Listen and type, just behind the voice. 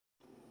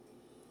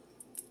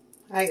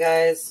Hi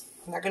guys.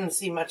 I'm not going to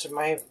see much of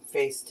my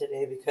face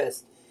today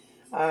because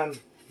I'm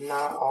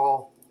not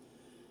all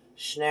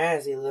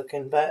snazzy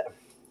looking, but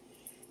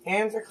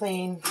hands are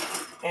clean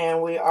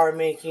and we are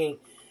making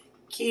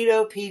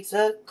keto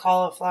pizza,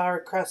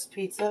 cauliflower crust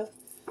pizza,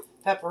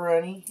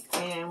 pepperoni,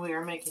 and we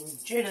are making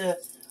Jada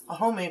a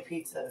homemade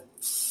pizza.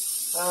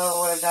 So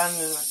what I've done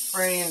is I'm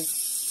spraying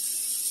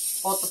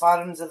both the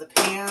bottoms of the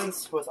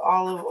pans with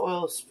olive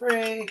oil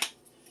spray,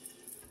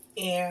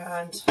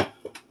 and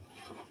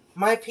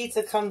my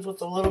pizza comes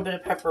with a little bit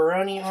of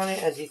pepperoni on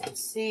it, as you can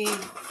see.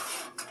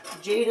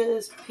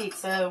 Jada's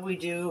pizza, we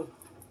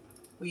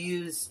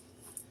use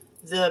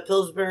the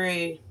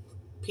Pillsbury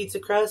pizza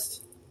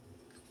crust,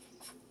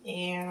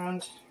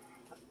 and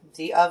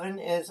the oven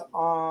is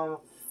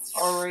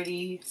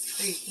already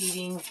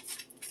preheating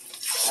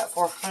at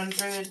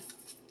 400.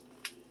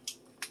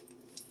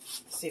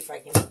 Let's see if I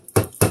can.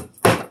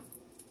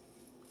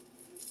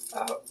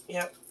 Oh,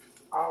 yep.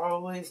 I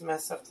always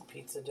mess up the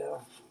pizza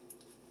dough.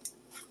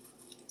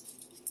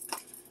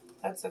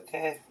 That's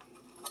okay.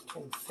 I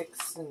can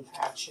fix and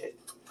patch it,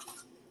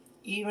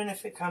 even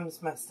if it comes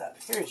messed up.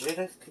 Here,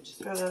 Judith, could you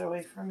throw that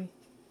away for me?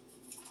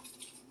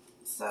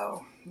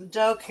 So the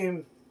dough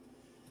came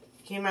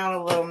out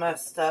a little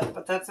messed up,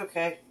 but that's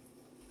okay,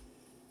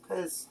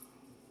 because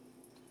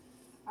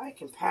I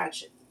can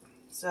patch it.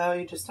 So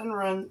you just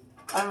unroll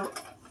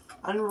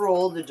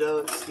the dough,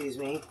 excuse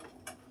me.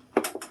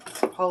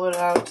 Pull it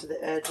out to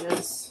the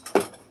edges.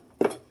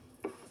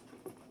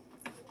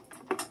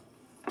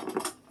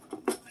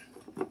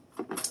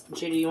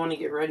 Jada, you want to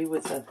get ready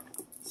with the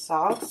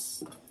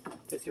sauce,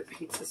 with your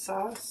pizza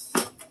sauce.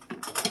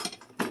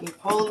 You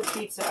pull the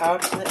pizza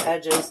out to the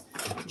edges.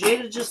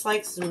 Jada just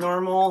likes some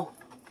normal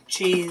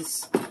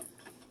cheese,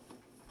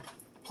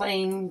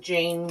 plain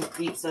Jane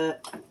pizza.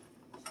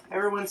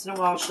 Every once in a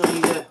while she'll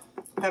eat a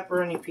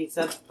pepperoni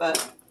pizza,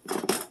 but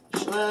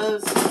she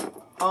loves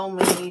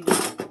homemade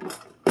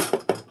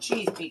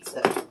cheese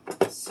pizza.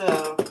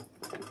 So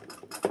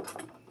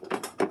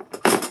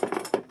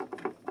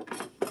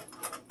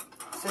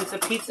since the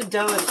pizza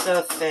dough is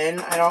so thin,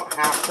 I don't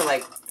have to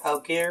like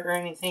poke it or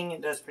anything.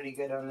 It does pretty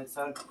good on its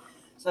own.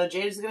 So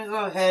Jada's going to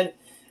go ahead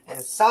and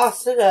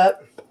sauce it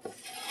up.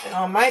 And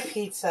on my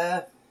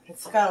pizza,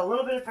 it's got a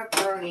little bit of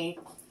pepperoni,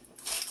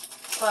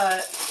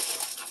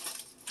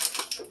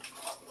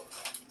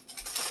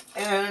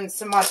 and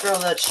some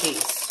mozzarella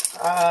cheese.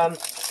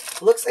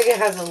 Looks like it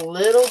has a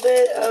little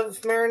bit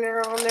of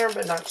marinara on there,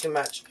 but not too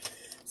much.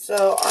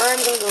 So I'm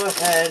going to go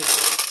ahead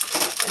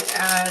and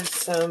add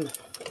some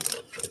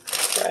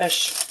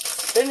fresh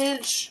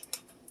spinach.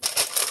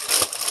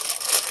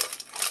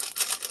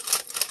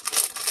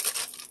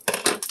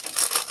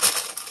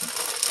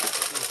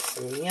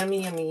 Some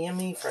yummy, yummy,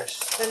 yummy fresh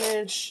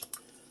spinach.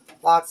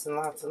 Lots and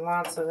lots and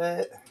lots of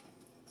it.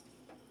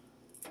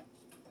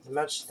 As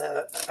much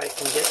that I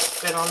can get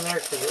fit on there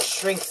because it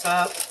shrinks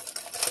up.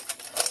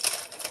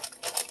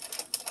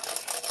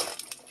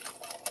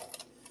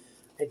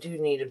 I do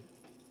need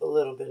a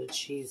little bit of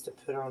cheese to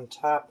put on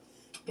top.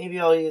 Maybe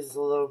I'll use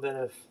a little bit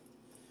of,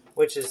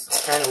 which is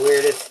kind of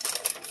weird.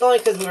 It's only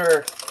because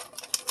we're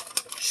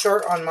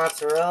short on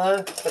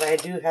mozzarella, but I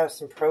do have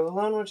some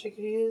provolone which I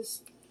could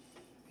use.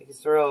 I could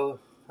throw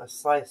a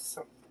slice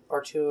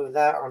or two of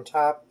that on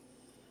top.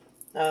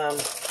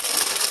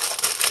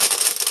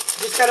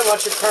 Just gotta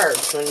watch your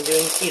carbs when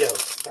doing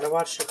keto. Gotta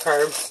watch your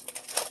carbs.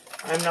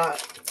 I'm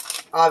not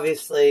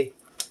obviously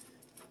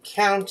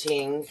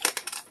counting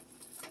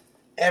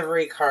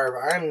every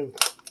carb I'm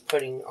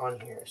putting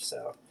on here,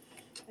 so.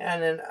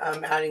 And then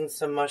I'm adding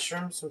some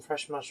mushrooms, some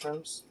fresh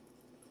mushrooms.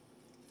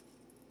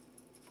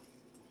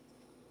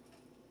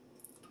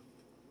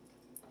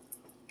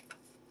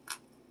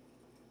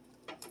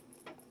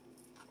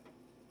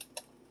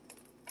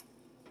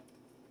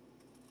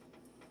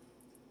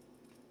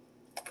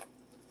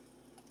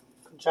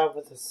 Good job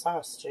with the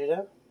sauce,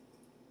 Jada.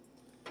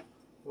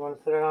 You want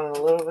to put it on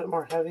a little bit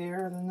more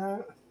heavier than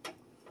that?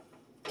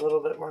 A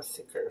little bit more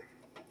thicker.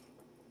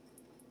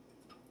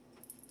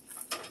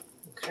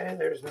 Okay,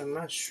 there's my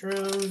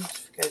mushrooms.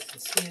 If you guys can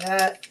see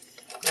that.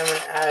 I'm going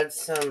to add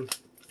some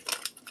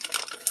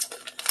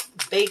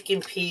bacon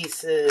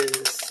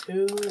pieces.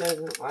 Who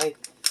doesn't like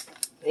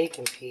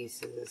bacon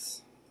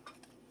pieces?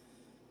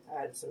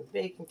 Add some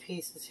bacon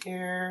pieces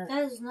here.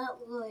 That does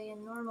not look like a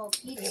normal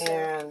pizza.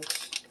 And,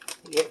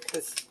 yeah,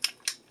 because,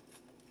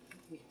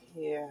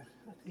 yeah,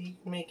 you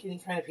can make any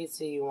kind of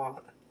pizza you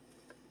want.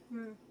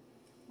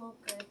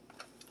 Okay.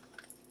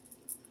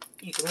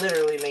 You can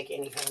literally make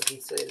any kind of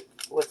pizza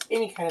with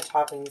any kind of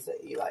toppings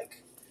that you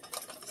like.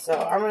 So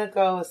I'm going to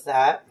go with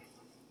that.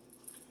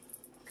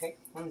 Okay,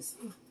 let me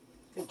see.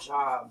 Good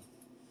job.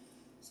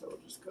 So we'll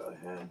just go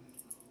ahead.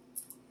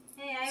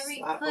 Hey, I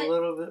slap a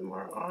little bit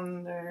more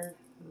on there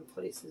in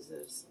places that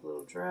it's a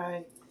little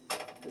dry,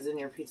 because then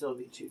your pizza will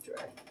be too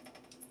dry.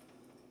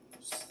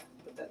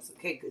 But that's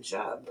okay. Good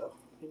job, though.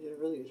 You did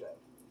a really good job.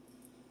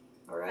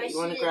 All right, you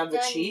want to grab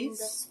the cheese?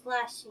 The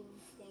splashing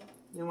thing.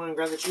 You want to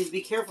grab the cheese. Be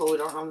careful. We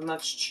don't have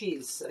much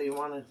cheese, so you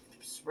want to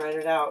spread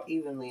it out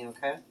evenly,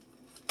 okay?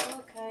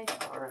 Okay.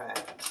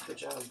 Alright, good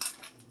job.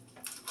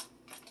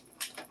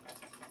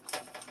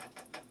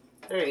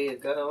 There you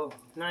go.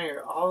 Now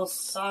you're all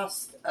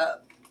sauced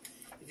up.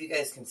 If you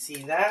guys can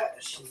see that,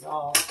 she's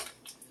all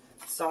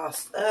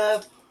sauced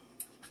up.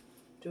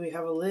 Do we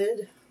have a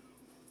lid?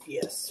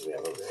 Yes, we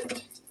have a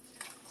lid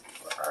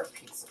for our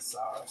pizza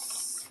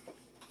sauce.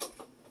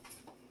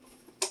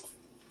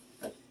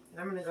 And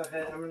I'm going to go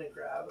ahead, I'm going to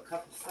grab a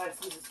couple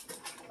slices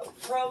of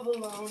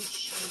provolone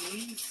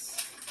cheese.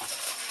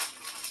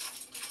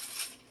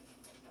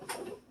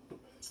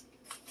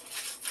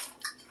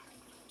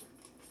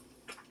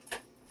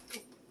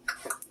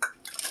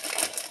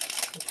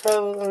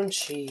 Provolone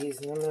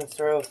cheese, and I'm going to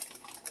throw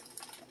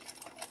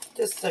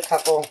just a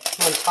couple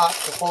on top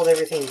to hold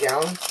everything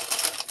down,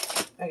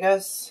 I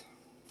guess.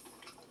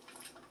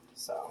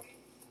 So,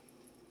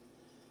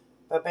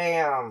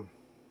 ba-bam.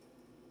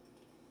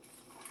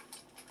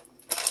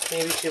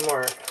 Maybe 2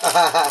 more.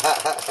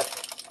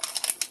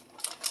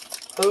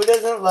 Who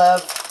doesn't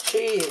love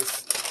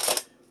cheese?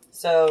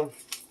 So,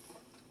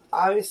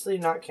 obviously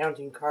not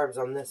counting carbs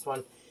on this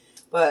one,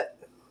 but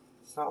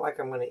it's not like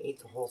I'm going to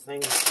eat the whole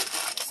thing.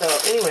 So,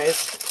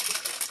 anyways,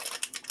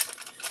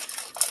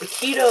 the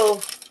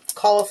keto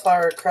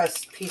cauliflower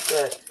crust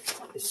pizza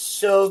is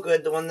so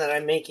good. The one that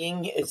I'm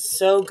making is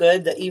so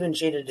good that even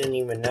Jada didn't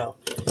even know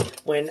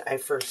when I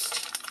first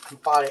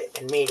bought it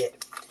and made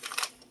it.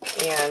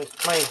 And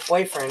my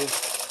boyfriend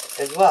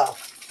as well.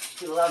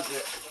 He loves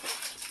it.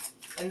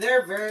 And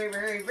they're very,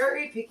 very,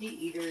 very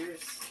picky eaters.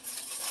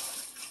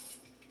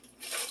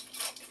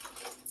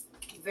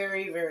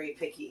 Very, very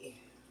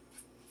picky.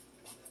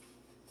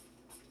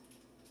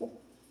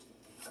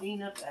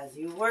 Clean up as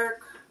you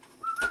work.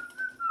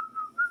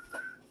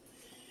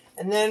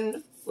 And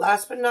then,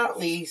 last but not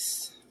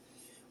least,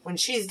 when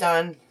she's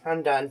done,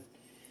 I'm done,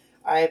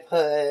 I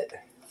put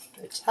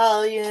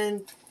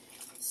Italian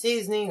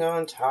seasoning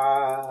on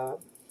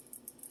top.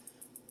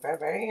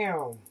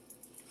 Bam.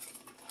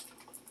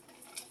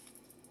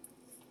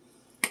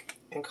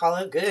 And call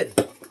it good.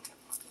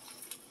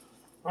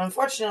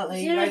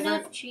 Unfortunately, Is there you guys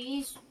enough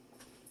cheese?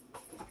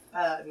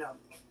 no.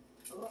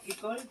 Oh,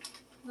 keep going.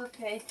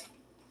 Okay.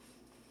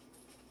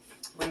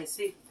 Let me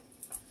see.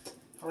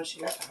 How much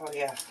you got? Oh,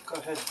 yeah. Go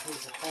ahead and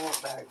use the whole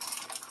bag.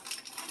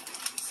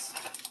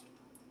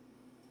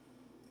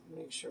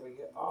 Make sure we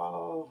get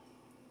all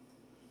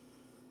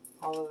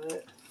of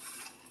it.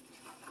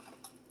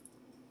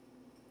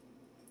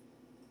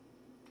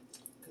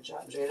 Good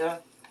job, Jada.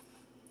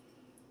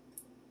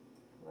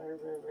 Very,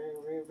 very, very,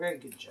 very, very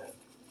good job.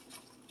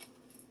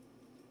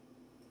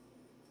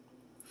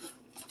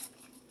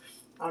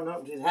 Oh,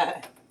 don't do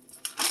that.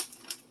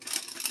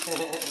 A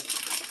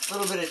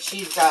little bit of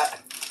cheese got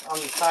on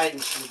the side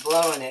and she's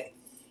blowing it.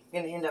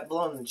 You're going to end up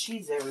blowing the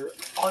cheese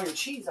all your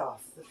cheese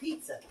off the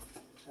pizza.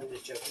 I'm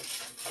just joking.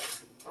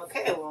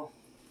 Okay, well,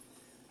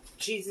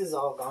 cheese is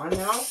all gone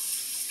now.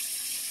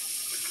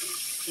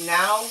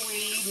 Now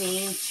we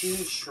need to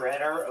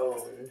shred our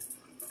own.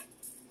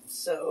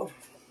 So,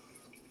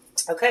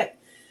 okay.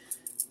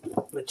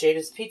 With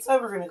Jada's pizza,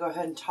 we're going to go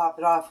ahead and top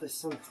it off with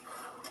some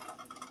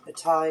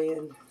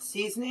Italian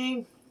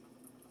seasoning.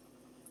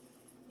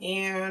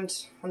 And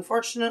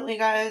unfortunately,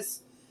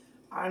 guys,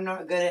 I'm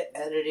not good at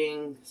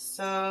editing,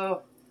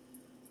 so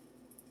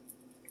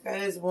you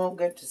guys won't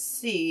get to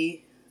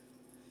see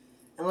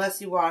unless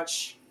you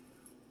watch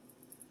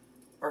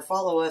or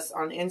follow us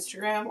on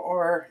Instagram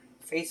or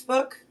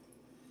Facebook.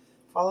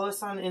 Follow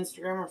us on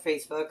Instagram or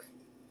Facebook.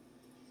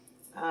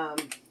 My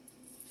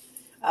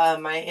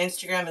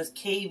Instagram is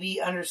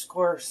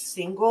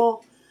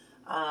KB_single.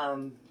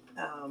 And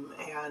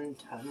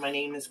my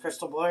name is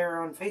Crystal Boyer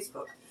on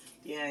Facebook.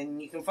 Yeah,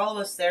 and you can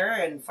follow us there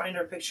and find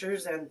our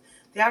pictures and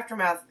the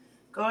aftermath.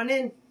 Going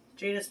in,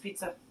 Jada's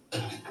Pizza.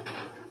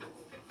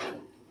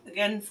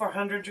 Again,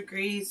 400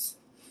 degrees.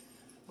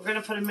 We're going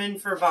to put them in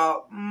for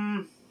about,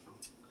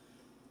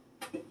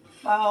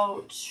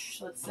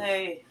 let's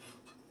say,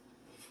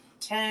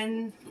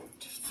 10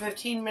 to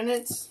 15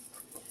 minutes.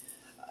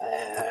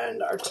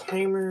 And our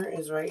timer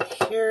is right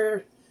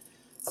here.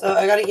 So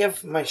I got to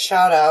give my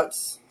shout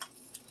outs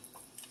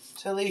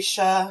to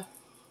Alicia,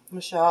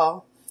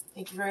 Michelle.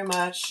 Thank you very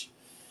much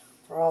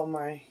for all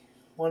my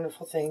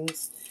wonderful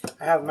things.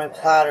 I have my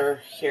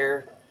platter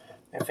here.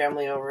 My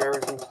family over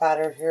everything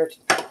platter here.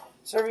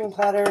 Serving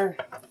platter.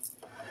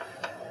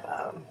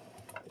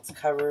 It's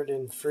covered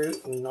in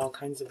fruit and all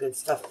kinds of good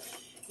stuff.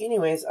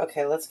 Anyways,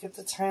 okay, let's get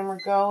the timer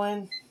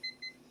going.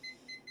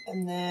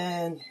 And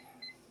then,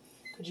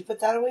 could you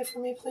put that away for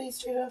me,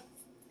 please, Jada?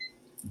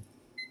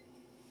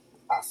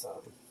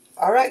 Awesome.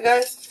 Alright,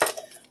 guys.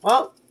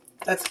 Well,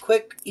 that's a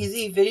quick,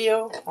 easy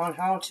video on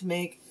how to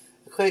make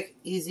a quick,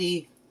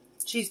 easy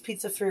cheese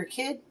pizza for your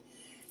kid.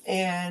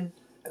 And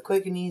a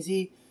quick and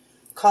easy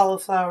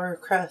cauliflower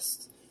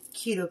crust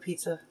keto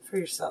pizza for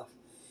yourself.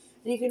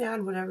 And you can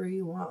add whatever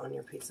you want on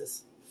your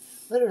pizzas.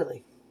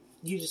 Literally.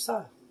 You just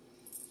saw.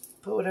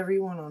 Put whatever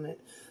you want on it.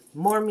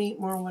 More meat,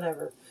 more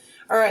whatever.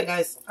 Alright,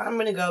 guys. I'm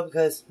going to go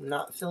because I'm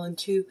not feeling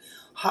too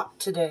hot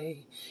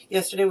today.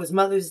 Yesterday was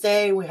Mother's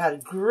Day. We had a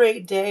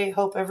great day.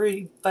 Hope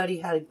everybody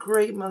had a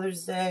great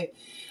Mother's Day.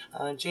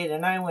 Jada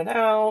and I went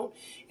out,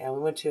 and we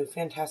went to a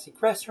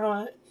fantastic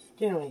restaurant,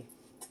 didn't we?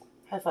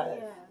 High five.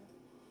 Yeah.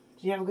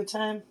 Did you have a good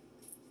time?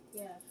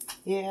 Yeah.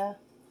 Yeah?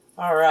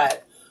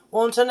 Alright.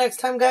 Well, until next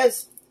time,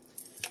 guys.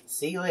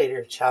 See you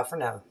later. Ciao for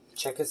now.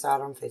 Check us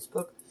out on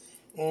Facebook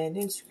and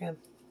Instagram.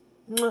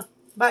 Mwah.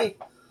 Bye.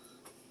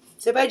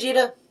 Say bye,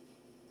 Jada.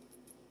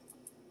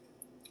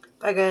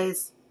 Bye,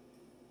 guys.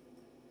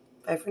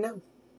 Bye for now.